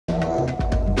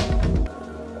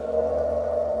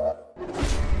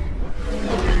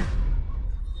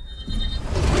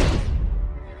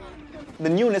The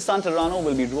new Nissan Terrano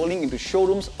will be rolling into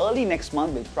showrooms early next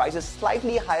month with prices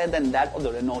slightly higher than that of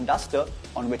the Renault Duster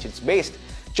on which it's based.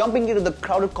 Jumping into the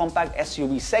crowded compact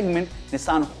SUV segment,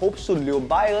 Nissan hopes to lure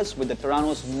buyers with the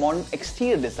Terrano's modern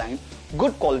exterior design,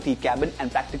 good quality cabin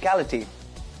and practicality.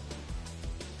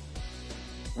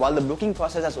 While the booking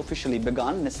process has officially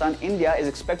begun, Nissan India is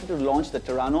expected to launch the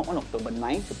Terrano on October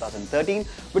 9, 2013,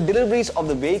 with deliveries of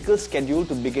the vehicle scheduled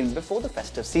to begin before the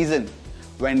festive season.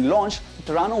 When launched,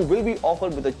 the Terrano will be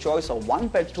offered with a choice of one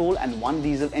petrol and one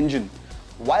diesel engine.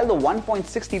 While the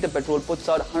 1.6-litre petrol puts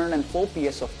out 104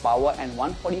 PS of power and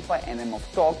 145 Nm of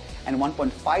torque, and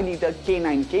 1.5-litre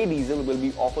K9K diesel will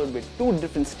be offered with two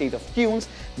different state of tunes,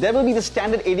 there will be the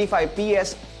standard 85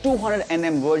 PS 200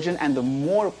 Nm version and the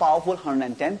more powerful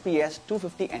 110 PS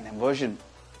 250 Nm version.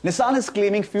 Nissan is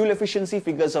claiming fuel efficiency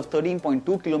figures of 13.2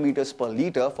 km per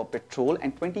litre for petrol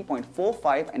and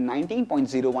 20.45 and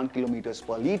 19.01 km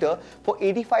per litre for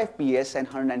 85 PS and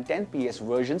 110 PS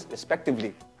versions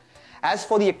respectively. As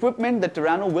for the equipment, the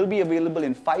Terrano will be available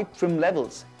in 5 trim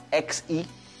levels: XE,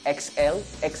 XL,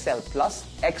 XL Plus,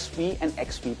 XV and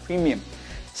XV Premium.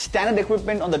 Standard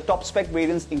equipment on the top spec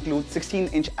variants include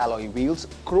 16-inch alloy wheels,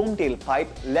 chrome tailpipe,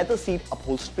 leather seat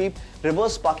upholstery,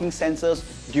 reverse parking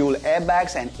sensors, dual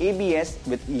airbags and ABS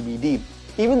with EBD.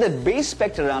 Even the base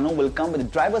spec Terrano will come with a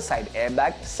driver side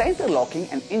airbag, center locking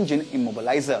and engine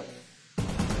immobilizer.